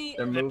thing.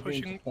 They're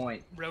moving to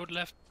point. Road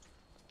left.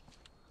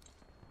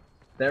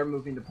 They're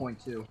moving to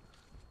point 2.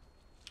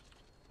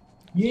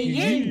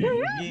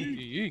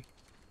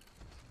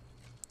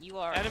 You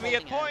are Enemy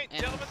at holding point, an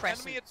gentlemen,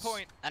 impressive, enemy at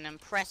point. An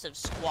impressive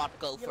squad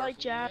gopher. You like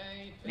Jab?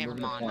 Never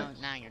Moving to mind. No,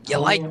 point. now you're not. You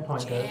like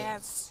point, guys.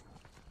 Yes.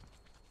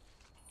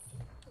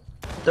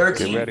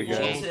 13. Get ready, guys.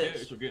 Hold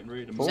it. We're getting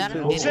ready to Is move. that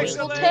a Hold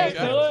hit?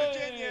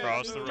 it.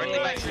 Cross the Friendly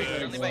road. by tree.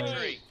 Friendly by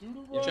tree.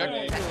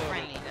 Check. That's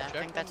friendly. I Check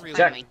think that's and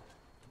friendly.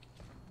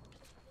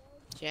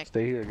 Check.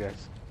 Stay here,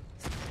 guys.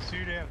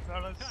 Shoot in,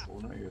 fellas. Oh,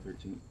 now you're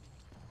 13.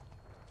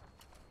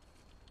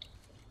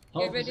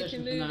 Get ready to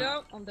move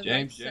out on the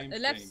James, right James, the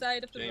left James.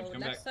 de the James, road.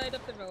 come Left back. side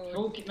of the road.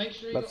 Go, make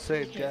sure you Let's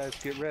save, guys.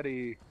 Get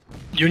ready.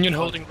 Union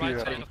holding holding right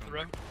right side side of the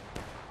road.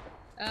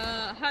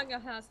 Hangar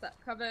has that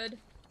covered.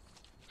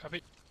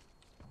 Copy.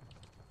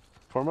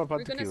 Form up on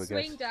We're gonna tequila,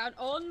 swing guys. down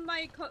on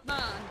my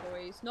command,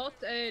 boys. Not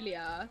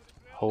earlier.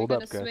 Hold We're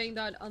up, gonna guys. swing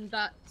down on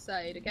that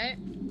side, okay?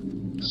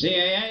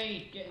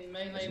 CAA getting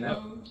in melee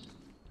mode.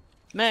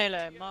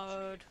 Melee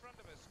mode.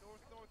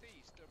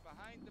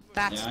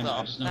 That's Yeah, I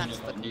know, it's not that's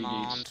the like newbies.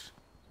 command.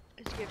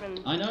 It's given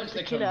I know it's the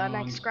the killer a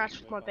command. nice scratch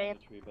with my bane.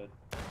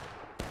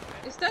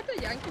 Is that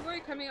the Yankee boy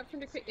coming up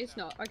from the creek? It's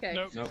not. Okay.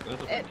 Nope, that's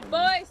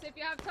Boys, if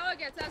you have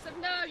targets as of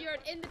now, you're an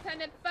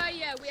independent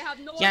fire. We have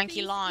northeast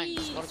Yankee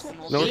lines. east.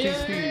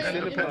 Northeast east,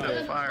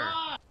 independent fire.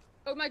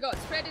 Oh my god,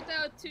 spread it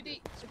out to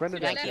the Spread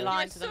it out. Yankee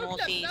line to the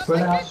northeast.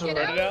 Spread out, Spread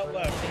it out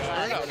left,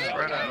 guys.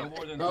 Spread out.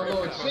 Oh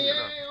Lord, CA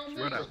on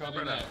Spread me. out.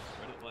 Spread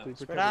out.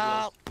 Spread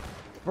out.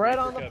 Spread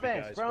on the Cover,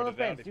 fence. guys. Spread on the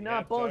Spread it out. fence. If Do you not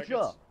have bunch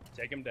targets, up.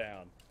 Take them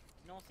down.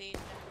 Northeast.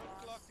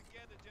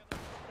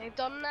 They've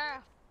done now.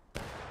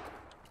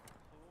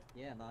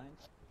 Yeah, 9.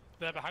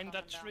 They're behind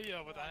that tree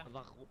over there.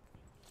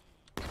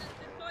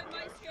 Deploy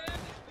my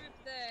skirmish group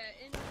there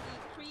in the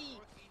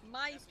creek.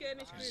 My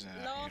skirmish group,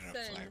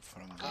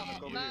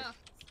 Larson, Matt,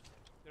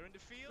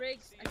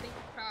 Briggs, I think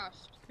he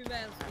crashed. Who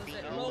else was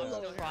it?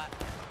 Lolo.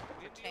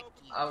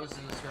 I was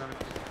in the skirmish.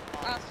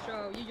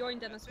 Astro, you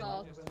joined them as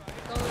well.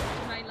 Go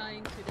to my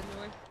line to the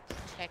north.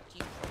 Protect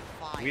you from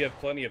fire. We have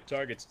plenty of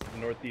targets to the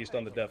northeast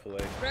on the defilade.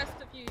 The rest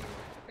of you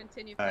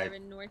continue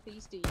firing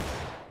northeast east.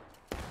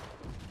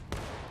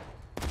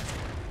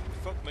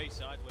 Fuck me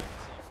sideways.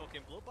 It's a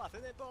fucking bloodbath,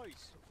 isn't it,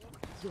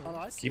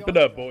 boys? Keep it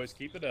up, boys.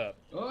 Keep it up.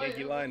 Oh,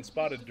 Yankee yeah. line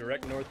spotted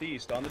direct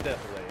northeast on the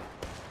defilade.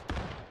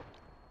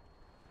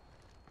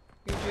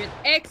 You're doing an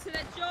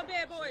excellent job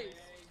here, boys.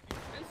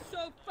 I'm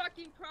so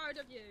fucking proud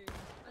of you.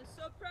 I'm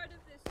so proud of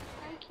this.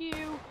 Thank you.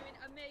 You're doing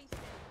amazing.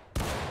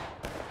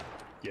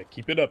 Yeah,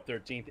 keep it up,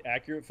 13th.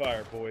 Accurate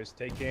fire, boys.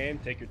 Take aim,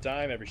 take your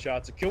time. Every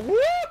shot's a kill.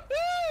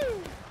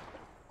 Woohoo!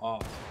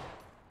 Awesome.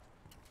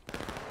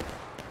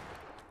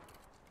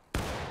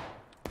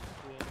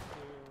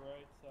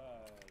 Right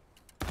side.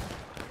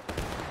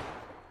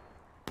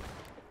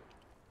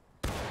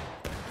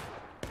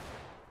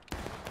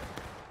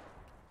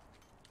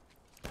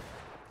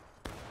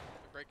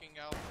 Breaking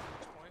out from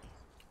this point.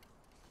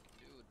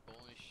 Dude,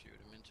 boys, shoot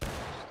him into the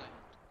stand.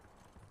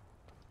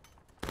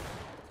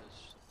 This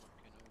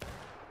fucking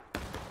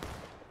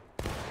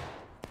over.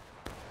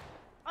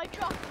 I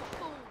dropped the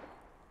fool.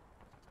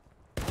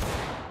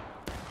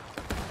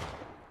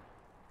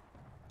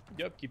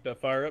 Yep, keep that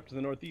fire up to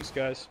the northeast,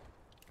 guys.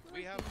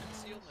 We have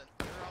concealment.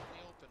 They're out in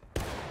the open.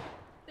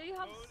 They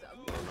have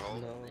some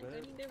concealment.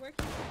 I mean, they're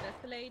working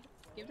with defilade.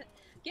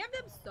 Give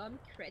them some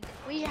credit.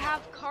 We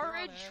have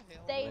courage.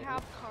 They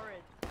have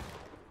courage.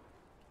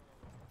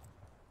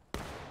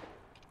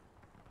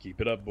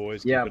 Keep it up,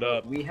 boys. Yeah, Keep it but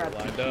up. we have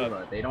Lined tequila.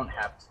 up. They don't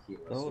have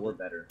tequila, so we're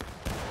better.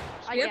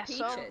 I We have guess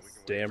so. peaches.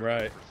 Damn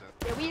right.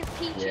 Yeah, we have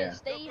peaches. Yeah.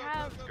 They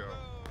have Let's go.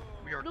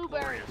 We are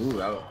blueberries. glorious.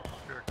 Ooh, oh.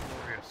 We are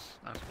glorious.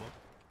 Nice one.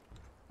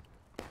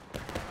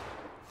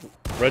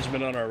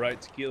 Regiment on our right,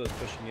 tequila's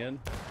pushing in.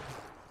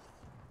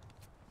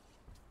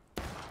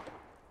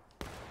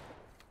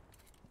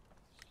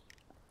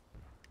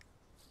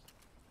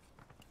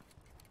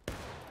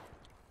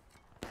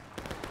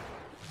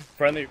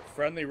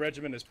 Friendly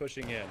regiment is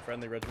pushing in.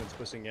 Friendly regiment's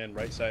pushing in.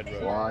 Right side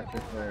road. Watch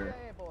it there.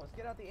 CIA boys,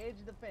 get out the edge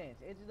of the fence.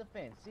 Edge of the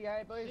fence.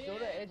 CIA boys, go to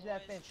the edge of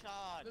that fence. CIA.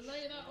 Artillery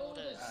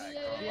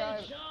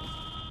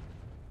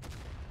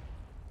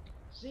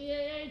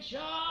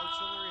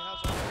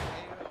has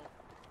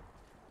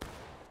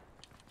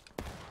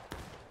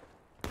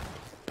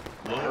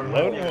our AO.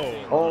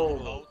 Load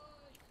hole. Oh.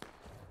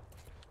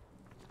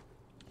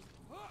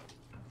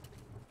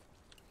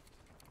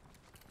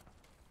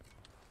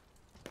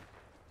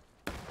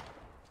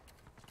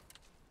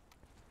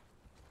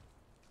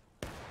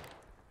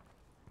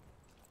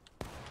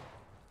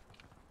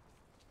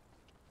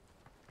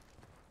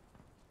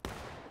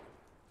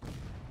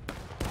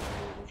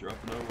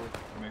 Dropping over,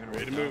 making our way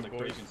Ready to down move, the boys.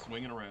 creek and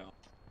swinging around.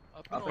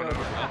 Up Up and and over.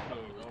 over, up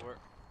and over.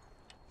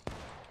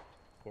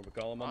 Form a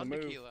column on On the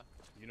move. tequila.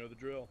 You know the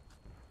drill.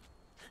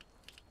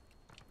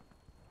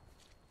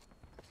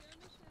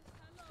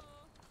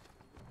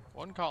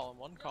 One column,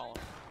 one column.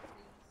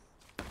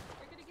 We're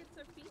gonna get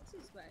our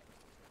feces wet.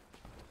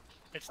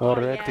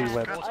 Already yeah.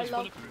 wet. I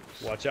love.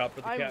 Watch out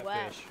for the I'm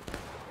wet.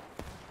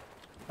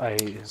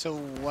 catfish. So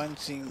one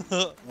thing,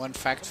 one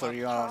fact for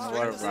you on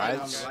war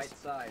rides. Right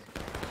side.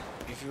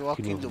 If you walk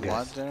in the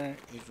Yes. water,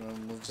 it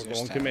removes We're your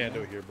going stamina.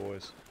 commando here,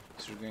 boys.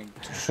 So you're going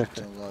to shoot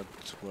a lot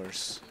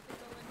worse.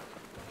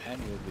 And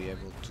you'll be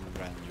able to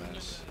run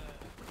less.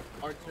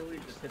 Artillery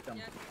just hit them.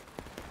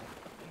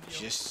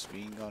 Just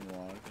being on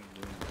water,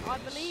 doing this. I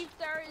believe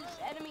there is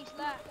enemies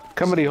left.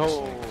 Comedy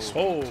hole.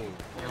 Oh!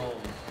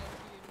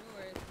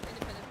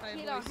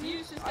 Kilo,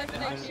 Use just I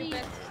defilade your see.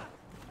 best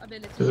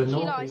ability. There's a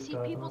Kilo, I northeast see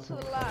guy, people to the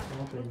northeast, left.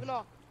 northeast. Moving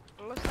up.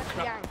 It looks like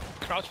a yank.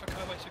 Crouch for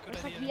cover, it's a good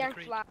Looks like idea. a yank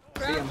flag.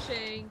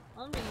 Crouching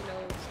on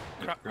reload.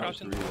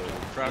 Crouch and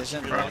Crouch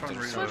and Crouch reload. and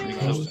reload. Swimming.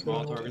 Kill as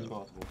small targets as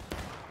possible.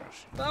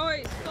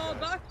 Boys, fall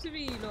back to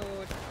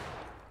reload.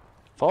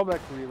 Fall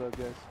back to reload,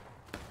 guys.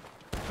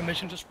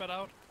 permission to spread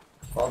out.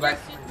 Fall back.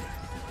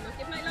 Look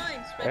at my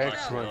line. Spread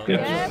Excellent. it Good.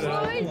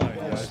 out.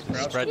 Yeah, boys.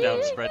 Spread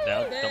down, spread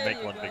down. There Don't make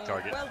you one big go.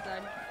 target. Well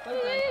done.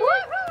 Well done.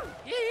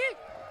 Woohoo!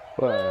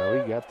 Well,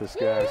 we got this,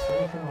 guys.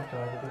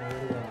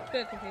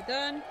 Perfectly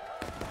done.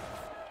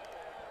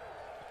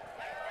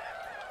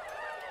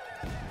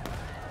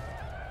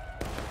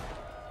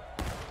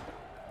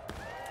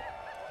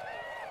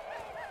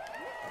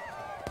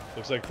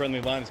 Looks like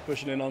friendly line is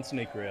pushing in on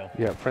snake rail.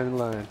 Yeah, friendly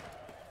line.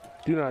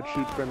 Do not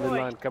shoot friendly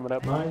line coming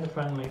up. Mind the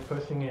friendly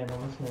pushing in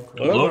on the snake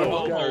rail.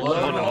 Load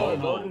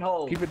Load and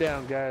hold. Keep it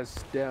down, guys.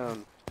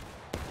 Down.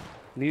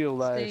 Needle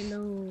life. Stay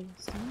low.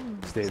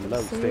 Stay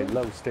low, stay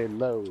low, stay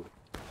low.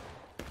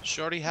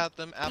 Shorty had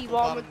them apple Be one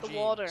bottom with the jeans.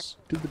 water.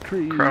 To the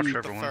tree. Crouch, The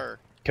everyone. fur.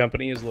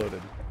 Company is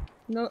loaded.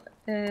 No,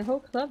 whole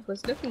club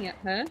was looking at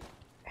her.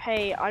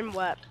 Hey, I'm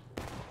wet.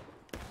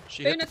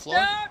 She hit the Bayonets floor.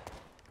 down!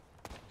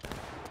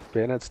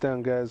 Bayonets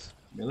down, guys.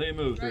 Melee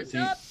move, Rise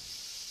 13. up!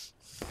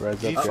 Rise up,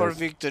 V for guys.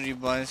 victory,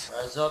 boys.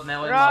 Rise up,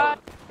 melee Right. mode.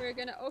 We're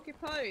gonna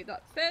occupy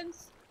that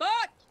fence.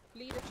 Fuck!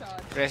 Lead a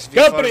charge. Press V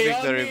for Company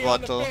on victory, me on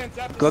the bottle. fence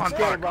after Let's the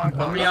go, snake. Rock.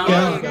 Company on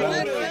Let's me. go.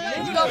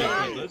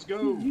 Let's go.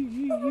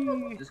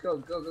 Let's go,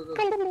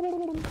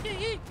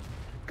 go.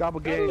 Gobble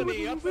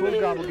game. Full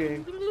gobble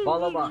game.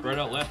 Follow box. Spread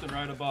out left and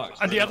right of box.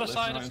 And the Spread other out left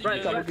side and of right.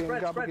 Spread, Gobble spread, game,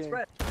 spread, gobble spread, game.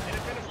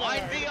 spread.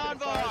 Line B on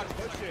board.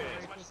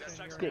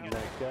 Good night,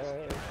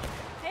 guys.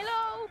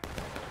 Hello.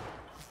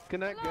 Good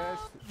night, guys.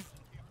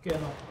 Get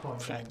off the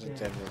point.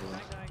 Fragment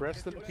everywhere.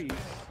 Rest in peace.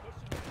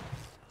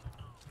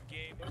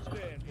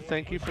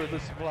 Thank you for the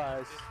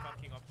supplies.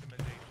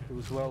 It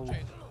was well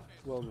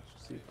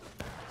received.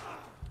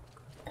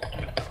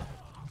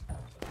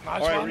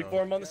 Alright,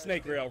 reform on the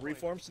snake rail.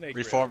 Reform snake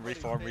rail. Reform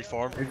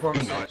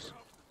snake.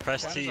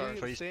 Press T, Guys,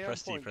 please. stay on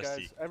Press T, point, press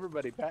T. guys.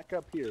 Everybody, back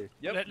up here.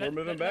 Yep, we're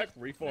moving back.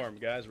 Reform,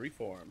 guys.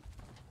 Reform.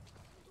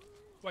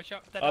 Watch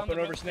out. Up and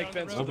over snake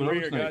fence to Up the and over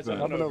rear, snake guys.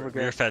 fence. Up and over. guys.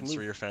 Rear fence, Move.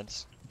 rear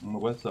fence. On the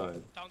west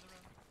side.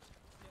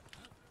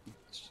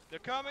 They're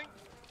coming.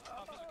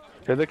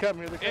 Here they come,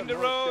 here they come. In the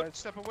North, road. guys.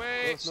 Step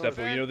away. Step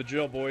away. You know the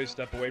drill, boys.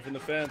 Step away from the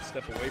fence.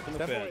 Step away from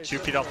the Step away. fence. 2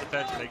 feet off the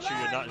fence, make sure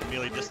you're not in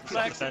melee distance of the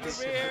Flag to the fence.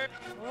 rear.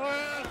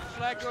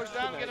 Flag goes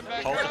down. Get him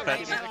back Hold the up.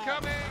 fence. They're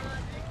coming.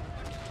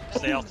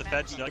 Stay off the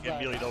fence, you're not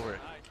getting meleeed over it.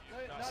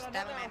 Stab a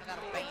man without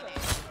a bayonet.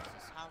 This is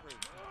how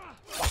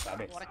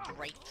rude. What a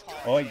great charge.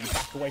 Oh, you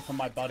back away from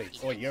my body.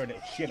 Oh, you're the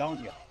shit,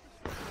 aren't you?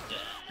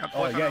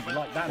 Oh, yeah, you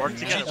like that? Work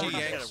don't you? together, work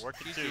together, work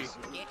in twos.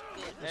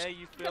 Hey,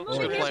 you Come feel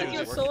over here with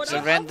your sword.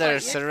 Surrender,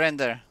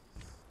 surrender.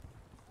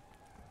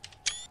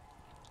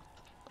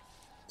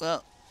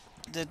 Well,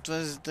 that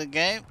was the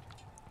game.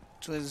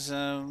 It was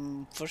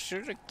for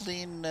sure a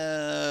clean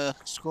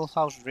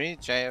Schoolhouse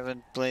Ridge. I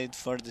haven't played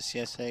for the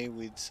CSA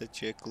with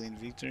such a clean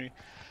victory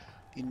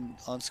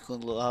on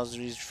Schoolhouse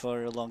Ridge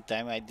for a long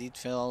time. I did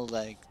feel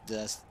like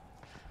the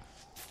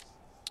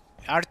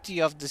RT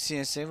of the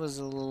CSA was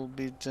a little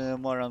bit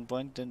more on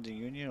point than the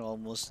Union.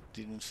 Almost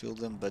didn't feel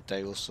them, but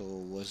I also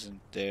wasn't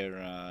there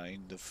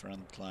in the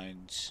front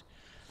lines.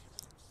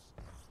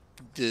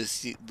 The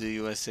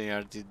USA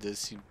RT does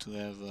seem to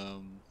have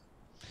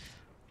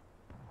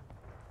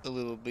a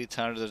little bit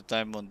harder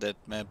time on that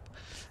map.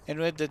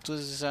 Anyway, that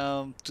was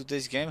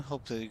today's game.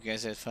 Hope that you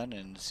guys had fun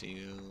and see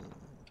you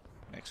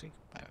next week.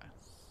 Bye bye.